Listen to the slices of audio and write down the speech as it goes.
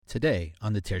today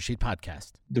on the Tearsheet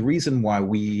Podcast. The reason why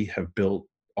we have built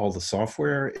all the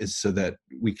software is so that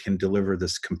we can deliver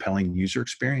this compelling user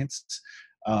experience.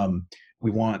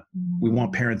 We want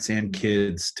parents and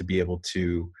kids to be able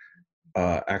to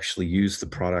actually use the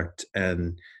product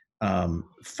and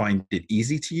find it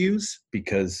easy to use,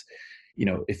 because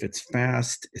if it's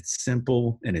fast, it's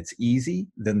simple, and it's easy,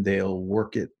 then they'll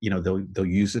work it. They'll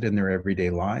use it in their everyday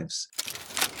lives.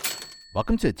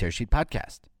 Welcome to the Tearsheet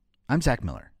Podcast. I'm Zach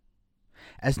Miller.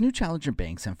 As new challenger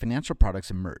banks and financial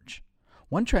products emerge,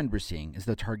 one trend we're seeing is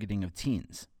the targeting of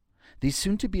teens. These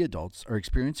soon-to-be adults are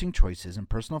experiencing choices in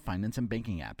personal finance and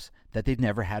banking apps that they've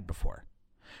never had before.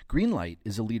 Greenlight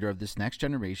is a leader of this next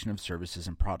generation of services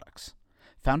and products.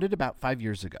 Founded about 5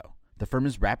 years ago, the firm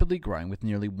is rapidly growing with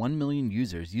nearly 1 million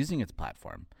users using its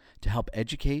platform to help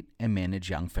educate and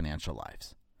manage young financial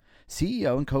lives.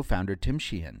 CEO and co-founder Tim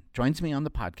Sheehan joins me on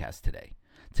the podcast today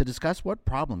to discuss what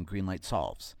problem Greenlight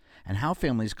solves and how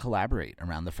families collaborate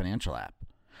around the financial app.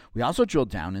 We also drill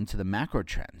down into the macro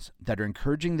trends that are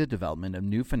encouraging the development of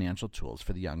new financial tools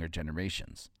for the younger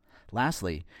generations.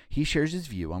 Lastly, he shares his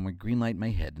view on where Greenlight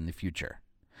may head in the future.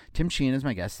 Tim Sheehan is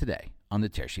my guest today on the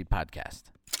Tearsheet Podcast.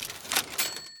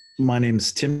 My name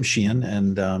is Tim Sheehan,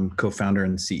 and I'm co-founder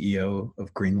and CEO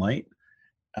of Greenlight.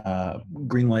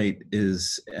 Greenlight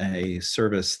is a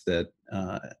service that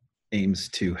aims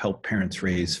to help parents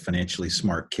raise financially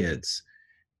smart kids.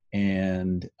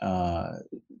 And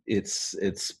it's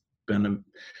been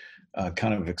a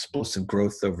kind of explosive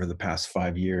growth over the past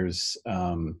 5 years,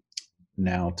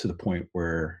 now to the point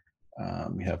where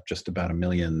we have just about 1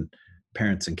 million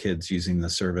parents and kids using the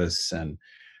service, and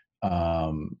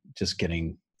just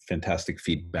getting fantastic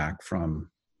feedback from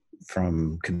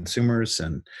consumers,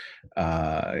 and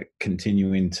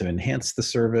continuing to enhance the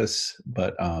service.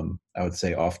 But I would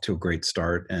say off to a great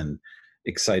start, and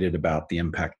excited about the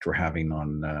impact we're having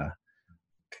on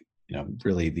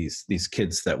really these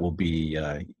kids that will be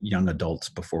young adults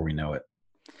before we know it.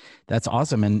 That's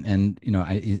awesome, and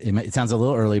it sounds a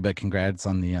little early, but congrats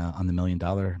on the $1 million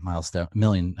milestone,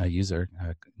 user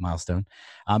milestone.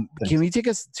 Can we take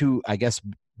us to, I guess,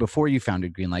 before you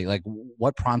founded Greenlight, like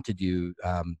what prompted you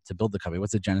to build the company?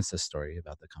 What's the genesis story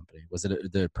about the company? Was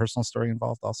it the personal story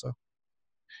involved also?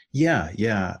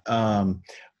 Yeah.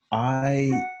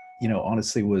 I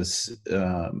honestly was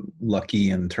lucky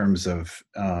in terms of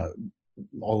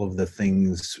all of the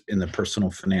things in the personal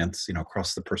finance,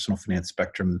 across the personal finance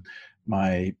spectrum.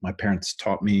 My parents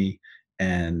taught me,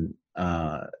 and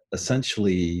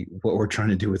essentially what we're trying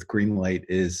to do with Greenlight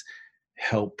is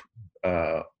help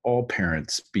all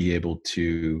parents be able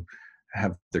to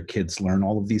have their kids learn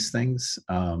all of these things.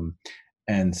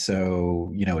 And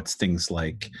so, it's things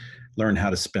like learn how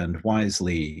to spend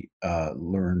wisely,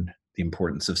 learn the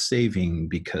importance of saving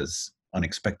because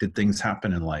unexpected things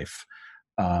happen in life,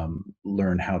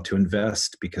 learn how to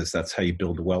invest because that's how you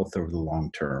build wealth over the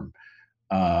long term,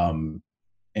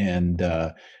 and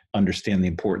understand the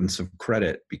importance of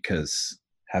credit because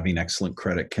having excellent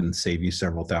credit can save you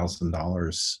several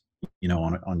 $1,000s,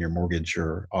 on your mortgage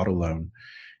or auto loan.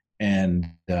 And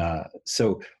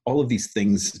so all of these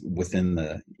things within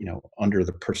the, under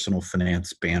the personal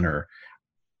finance banner.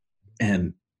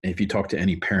 And if you talk to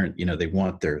any parent, they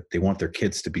want their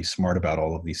kids to be smart about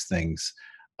all of these things.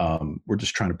 We're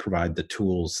just trying to provide the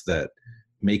tools that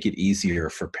make it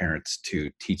easier for parents to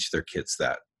teach their kids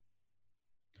that.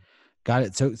 Got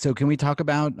it. So can we talk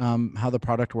about how the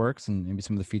product works and maybe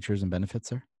some of the features and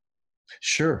benefits there?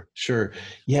 Sure.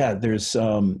 Yeah, there's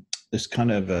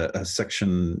kind of a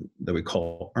section that we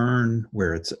call Earn,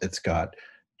 where it's got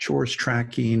chores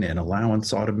tracking and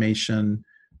allowance automation,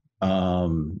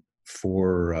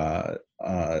 for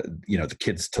the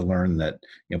kids to learn that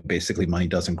basically money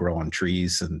doesn't grow on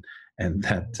trees, and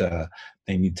that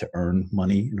they need to earn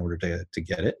money in order to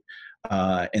get it.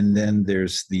 And then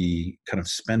there's the kind of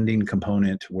spending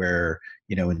component where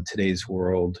in today's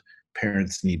world,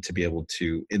 parents need to be able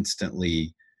to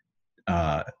instantly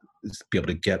be able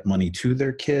to get money to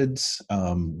their kids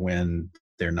when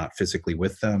they're not physically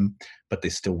with them, but they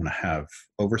still want to have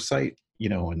oversight,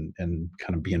 and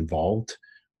kind of be involved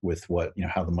with what,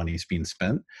 how the money is being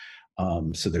spent.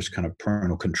 So there's kind of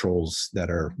parental controls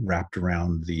that are wrapped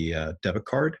around the debit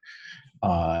card,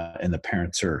 and the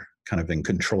parents are kind of in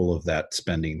control of that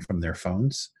spending from their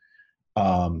phones.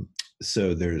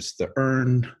 So there's the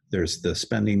Earn, there's the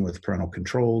spending with parental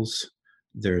controls.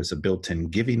 There's a built-in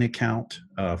giving account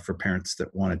for parents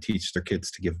that want to teach their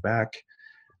kids to give back.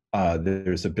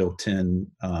 There's a built-in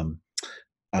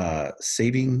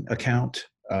saving account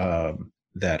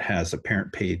that has a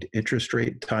parent-paid interest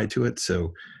rate tied to it.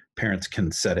 So parents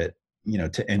can set it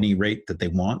to any rate that they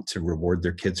want to reward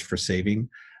their kids for saving.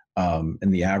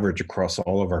 And the average across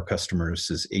all of our customers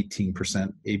is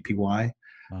 18% APY,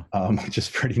 Wow. which is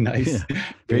pretty nice. Yeah.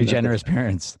 Very generous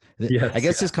parents. Yes, I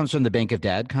guess this comes from the Bank of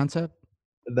Dad concept.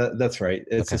 that's right.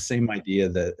 It's Okay. the same idea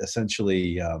that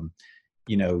essentially,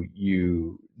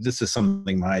 this is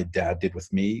something my dad did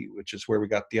with me, which is where we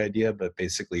got the idea, but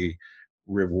basically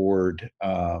reward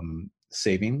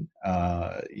saving,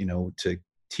 to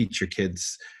teach your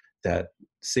kids that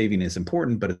saving is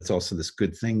important, but it's also this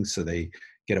good thing. So they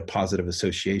get a positive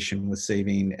association with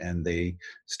saving, and they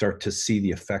start to see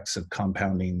the effects of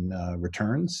compounding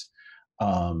returns.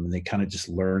 They kind of just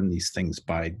learn these things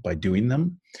by doing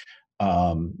them.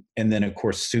 And then, of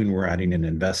course, soon we're adding an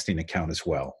investing account as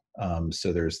well.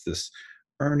 So there's this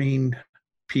earning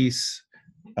piece,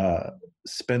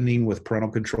 spending with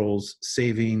parental controls,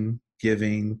 saving,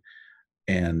 giving,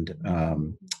 and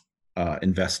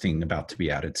investing about to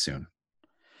be added soon.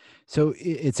 So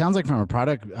it sounds like from a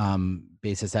product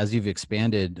basis, as you've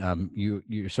expanded,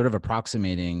 you're sort of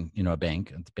approximating, a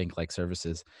bank-like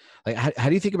services. Like, how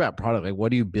do you think about product? Like,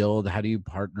 what do you build? How do you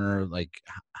partner? Like,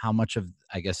 how much of,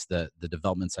 I guess, the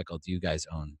development cycle do you guys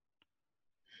own?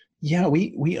 Yeah,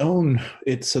 we own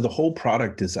it. So the whole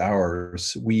product is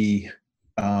ours. We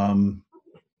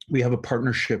have a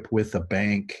partnership with a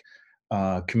bank,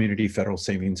 Community Federal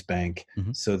Savings Bank,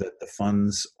 Mm-hmm. so that the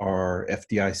funds are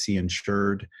FDIC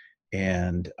insured,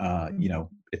 and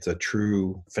it's a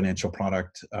true financial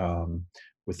product,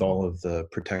 with all of the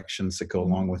protections that go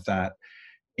along with that.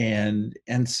 And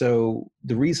so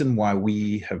the reason why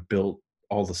we have built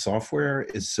all the software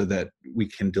is so that we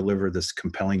can deliver this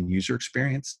compelling user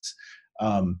experience.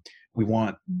 Um, we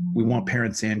want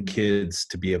parents and kids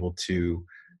to be able to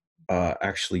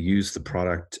actually use the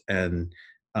product and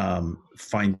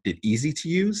find it easy to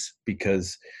use,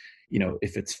 because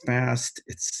if it's fast,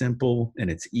 it's simple,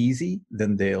 and it's easy,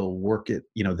 then they'll work it,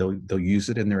 they'll use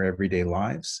it in their everyday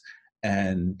lives.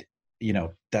 And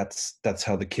that's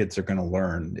how the kids are going to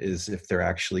learn, is if they're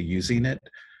actually using it.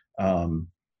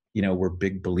 We're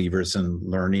big believers in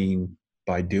learning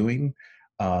by doing.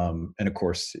 And of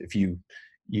course, if you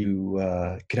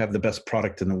could have the best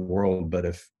product in the world, but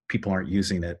if people aren't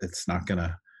using it, it's not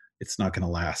gonna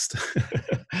last.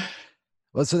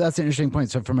 Well, so that's an interesting point.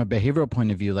 So from a behavioral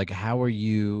point of view, like, how are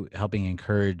you helping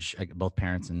encourage, like, both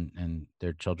parents and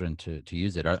their children to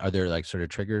use it? Are there, like, sort of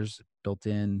triggers built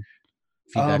in,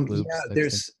 feedback Yeah, loops, types of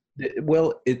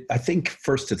things? I think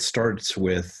first it starts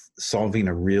with solving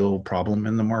a real problem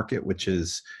in the market, which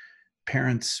is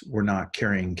parents were not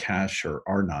carrying cash, or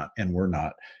are not, and we're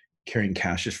not carrying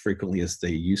cash as frequently as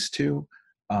they used to.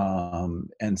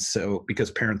 And so,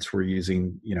 because parents were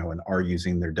using, and are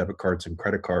using their debit cards and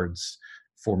credit cards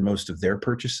for most of their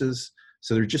purchases,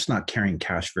 so they're just not carrying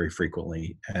cash very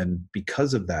frequently. And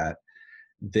because of that,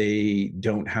 they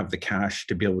don't have the cash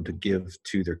to be able to give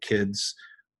to their kids,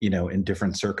 in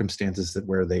different circumstances that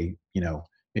where they,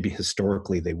 maybe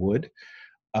historically they would.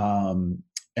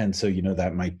 And so,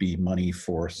 that might be money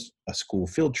for a school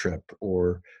field trip,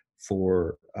 or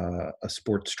for a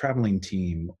sports traveling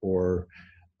team, or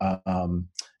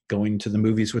going to the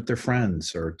movies with their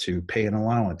friends, or to pay an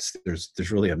allowance.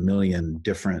 There's really a million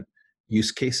different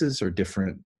use cases or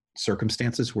different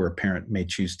circumstances where a parent may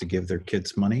choose to give their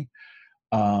kids money.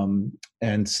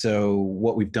 And so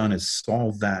what we've done is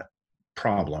solve that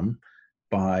problem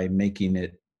by making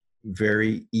it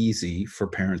very easy for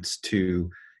parents to,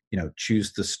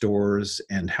 choose the stores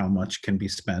and how much can be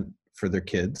spent for their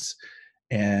kids.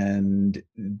 And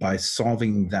by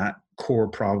solving that core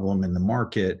problem in the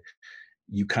market,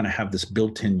 you kind of have this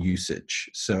built-in usage.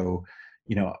 So,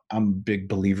 I'm a big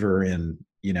believer in,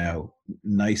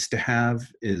 nice to have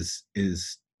is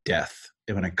death.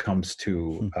 When it comes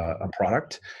to a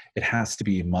product, it has to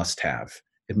be a must-have.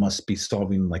 It must be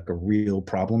solving like a real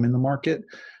problem in the market,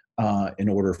 in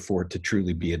order for it to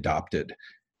truly be adopted.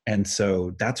 And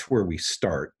so that's where we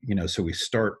start. So we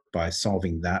start by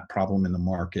solving that problem in the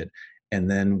market, and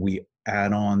then we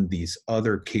add on these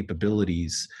other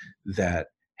capabilities that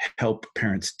help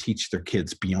parents teach their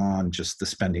kids beyond just the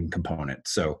spending component.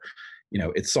 So,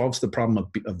 it solves the problem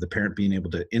of the parent being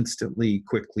able to instantly,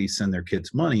 quickly send their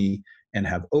kids money and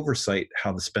have oversight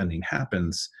how the spending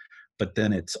happens. But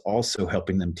then it's also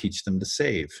helping them, teach them to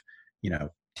save,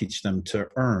 teach them to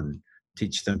earn,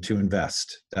 teach them to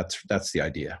invest. That's the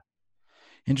idea.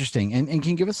 Interesting. And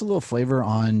can you give us a little flavor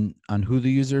on who the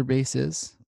user base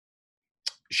is?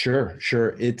 Sure.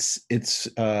 It's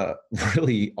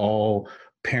really all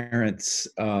parents.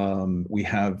 We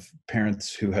have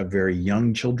parents who have very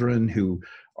young children who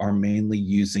are mainly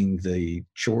using the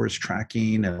chores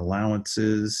tracking and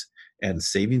allowances and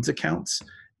savings accounts,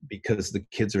 because the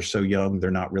kids are so young,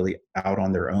 they're not really out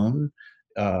on their own,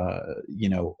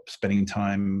 spending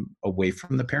time away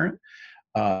from the parent.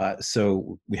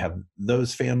 So we have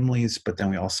those families, but then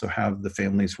we also have the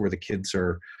families where the kids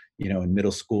are, in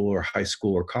middle school or high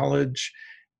school or college,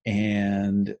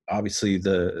 and obviously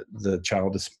the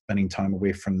child is spending time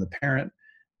away from the parent,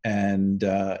 and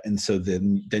so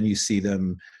then you see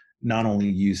them not only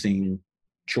using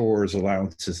chores,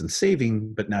 allowances, and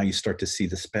saving, but now you start to see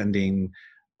the spending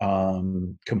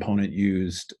component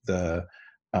used, the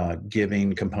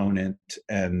giving component,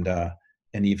 and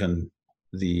even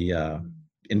the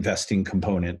investing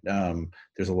component.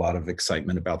 There's a lot of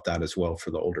excitement about that as well for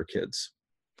the older kids.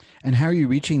 And how are you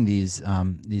reaching these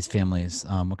families?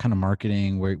 What kind of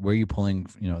marketing? Where are you pulling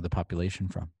the population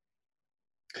from?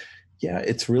 Yeah,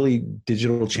 it's really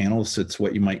digital channels. It's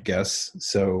what you might guess.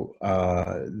 So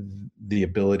the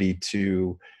ability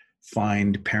to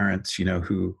find parents,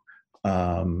 who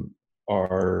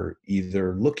are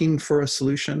either looking for a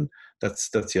solution. That's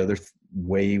the other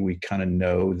way we kind of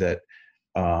know that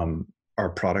our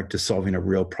product is solving a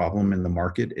real problem in the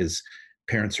market, is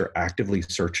parents are actively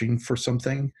searching for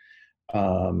something.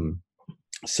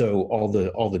 So all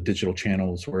the digital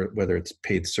channels, whether it's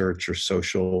paid search or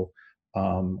social,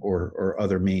 or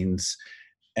other means,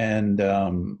 and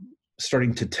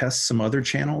starting to test some other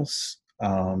channels,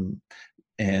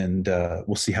 and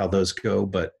we'll see how those go.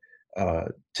 But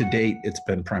to date, it's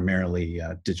been primarily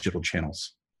digital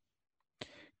channels.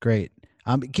 Great.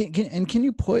 Can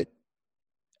you put?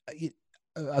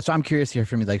 So I'm curious here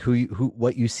from you, like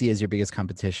what you see as your biggest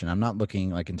competition. I'm not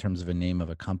looking like in terms of a name of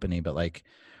a company, but like,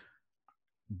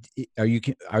 are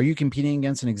you competing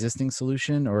against an existing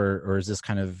solution, or is this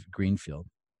kind of greenfield?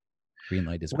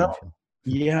 Greenlight is greenfield. Well,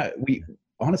 yeah, we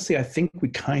honestly, I think we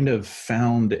kind of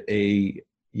found a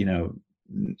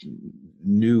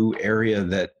new area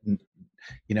that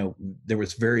there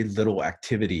was very little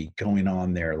activity going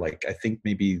on there. Like, I think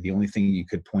maybe the only thing you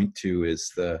could point to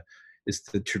is the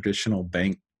traditional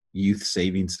bank youth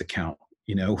savings account,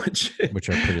 which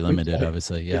are pretty limited,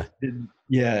 obviously.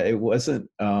 Yeah. It wasn't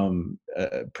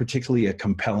particularly a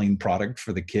compelling product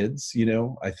for the kids.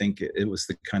 I think it was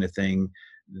the kind of thing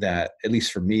that, at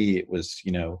least for me, it was,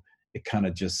 it kind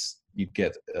of just, you'd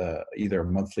get either a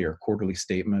monthly or quarterly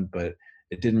statement, but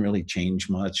it didn't really change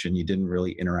much, and you didn't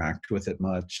really interact with it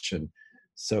much. And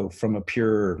so from a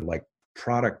pure like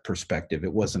product perspective,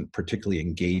 it wasn't particularly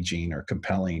engaging or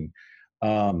compelling.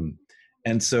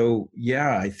 And so,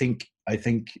 yeah, I think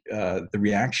the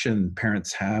reaction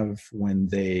parents have when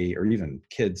they, or even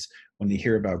kids, when they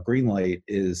hear about Greenlight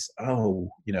is, oh,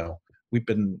 we've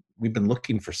been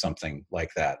looking for something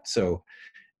like that. So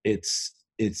it's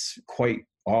quite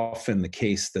often the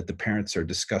case that the parents are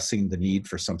discussing the need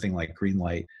for something like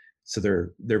Greenlight. So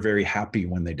they're very happy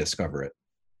when they discover it.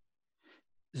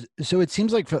 So it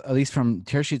seems like, at least from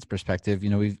Tearsheet's perspective,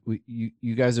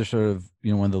 you guys are sort of,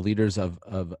 one of the leaders of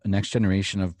a next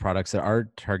generation of products that are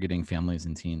targeting families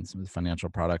and teens with financial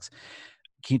products.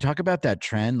 Can you talk about that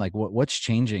trend? Like, what's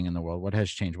changing in the world? What has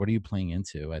changed? What are you playing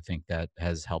into? I think that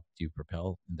has helped you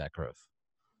propel that growth.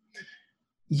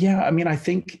 Yeah, I mean, I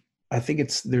think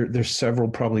it's there's several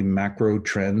probably macro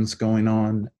trends going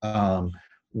on.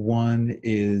 One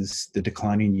is the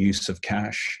declining use of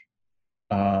cash.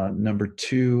 Number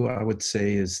two, I would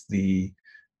say, is the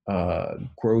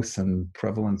growth and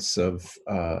prevalence of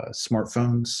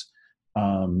smartphones,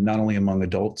 not only among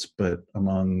adults, but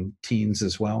among teens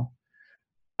as well.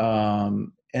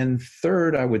 And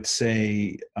third, I would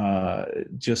say, I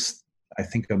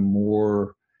think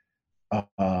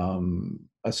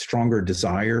a stronger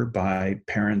desire by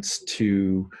parents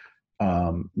to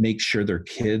make sure their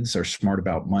kids are smart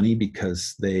about money,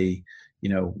 because they,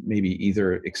 maybe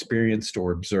either experienced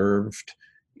or observed,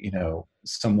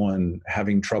 someone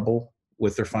having trouble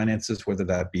with their finances, whether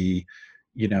that be,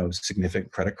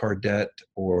 significant credit card debt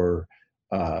or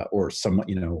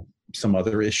some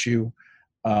other issue.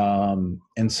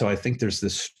 And so I think there's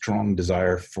this strong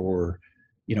desire for,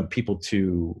 people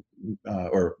to,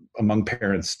 or among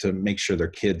parents, to make sure their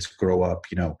kids grow up,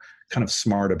 kind of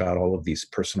smart about all of these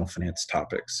personal finance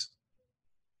topics.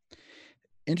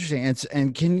 Interesting.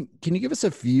 And can you give us a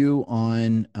view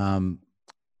on,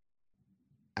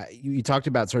 you talked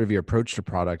about sort of your approach to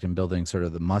product and building sort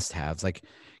of the must-haves. Like,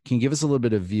 can you give us a little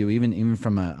bit of view, even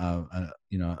from a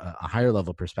higher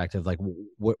level perspective, like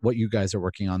what you guys are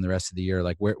working on the rest of the year,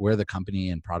 like where the company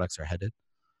and products are headed?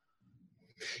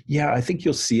 Yeah, I think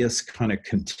you'll see us kind of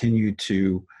continue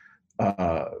to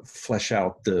flesh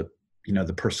out the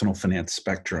personal finance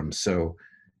spectrum. So,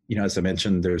 as I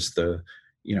mentioned, there's the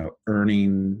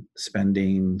earning,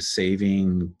 spending,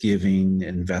 saving, giving,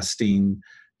 investing.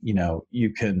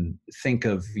 You can think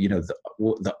of,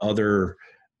 the other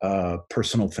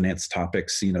personal finance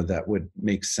topics, that would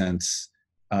make sense,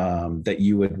 that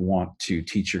you would want to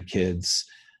teach your kids,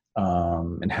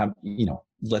 and have,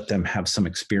 let them have some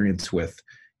experience with.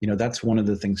 That's one of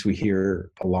the things we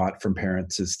hear a lot from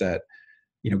parents, is that,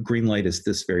 Greenlight is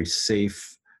this very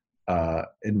safe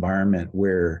environment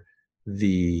where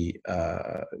the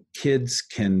kids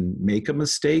can make a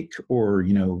mistake, or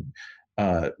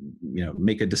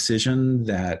make a decision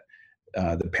that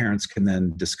the parents can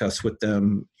then discuss with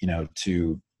them,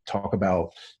 to talk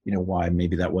about, why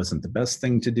maybe that wasn't the best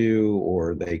thing to do,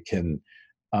 or they can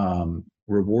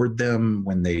reward them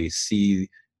when they see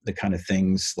the kind of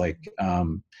things like,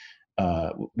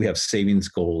 we have savings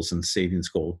goals and savings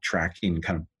goal tracking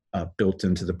kind of built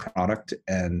into the product.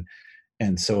 And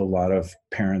so a lot of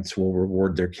parents will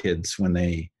reward their kids when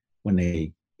they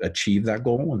achieve that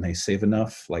goal, when they save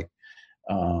enough. Like,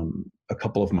 a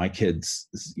couple of my kids,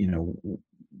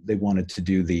 they wanted to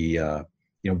do the,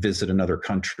 visit another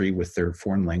country with their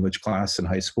foreign language class in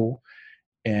high school.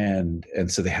 And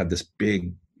so they had this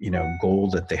big, goal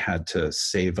that they had to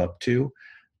save up to.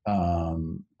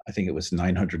 I think it was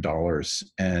 $900.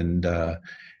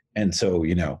 And so,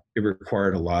 it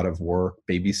required a lot of work,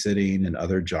 babysitting and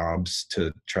other jobs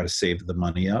to try to save the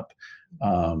money up.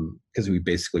 Because we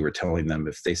basically were telling them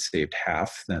if they saved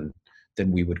half, then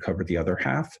we would cover the other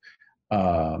half.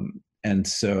 And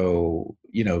so,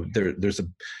 there's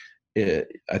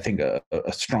I think a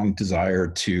strong desire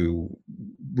to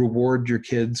reward your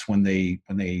kids when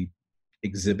they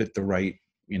exhibit the right,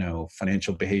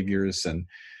 financial behaviors. And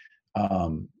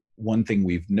one thing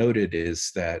we've noted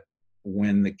is that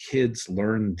when the kids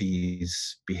learn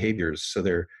these behaviors, so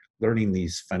they're learning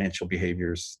these financial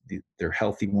behaviors, they're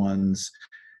healthy ones,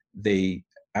 they,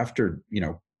 after,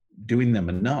 doing them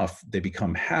enough, they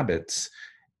become habits.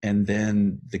 And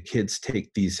then the kids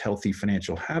take these healthy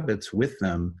financial habits with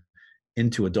them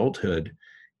into adulthood,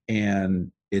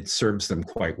 and it serves them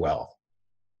quite well.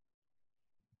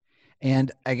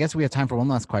 And I guess we have time for one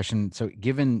last question. So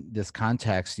given this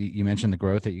context, you mentioned the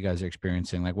growth that you guys are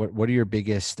experiencing. Like, what are your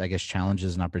biggest, I guess,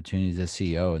 challenges and opportunities as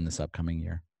CEO in this upcoming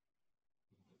year?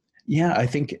 Yeah, I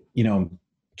think,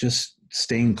 just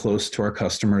staying close to our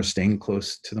customers, staying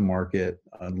close to the market,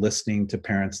 listening to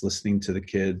parents, listening to the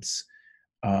kids,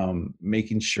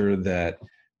 making sure that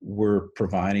we're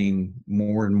providing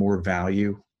more and more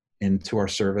value into our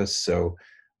service. So,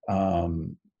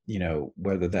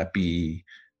 whether that be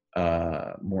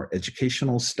more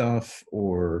educational stuff,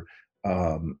 or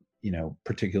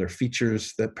particular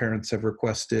features that parents have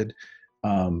requested.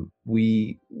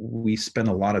 We spend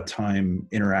a lot of time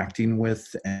interacting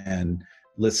with and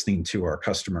listening to our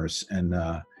customers, and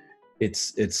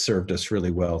it's served us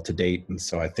really well to date. And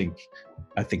so I think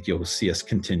you'll see us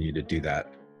continue to do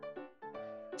that.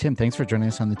 Tim, thanks for joining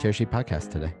us on the Tearsheet podcast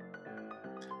today.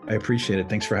 I appreciate it.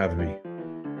 Thanks for having me.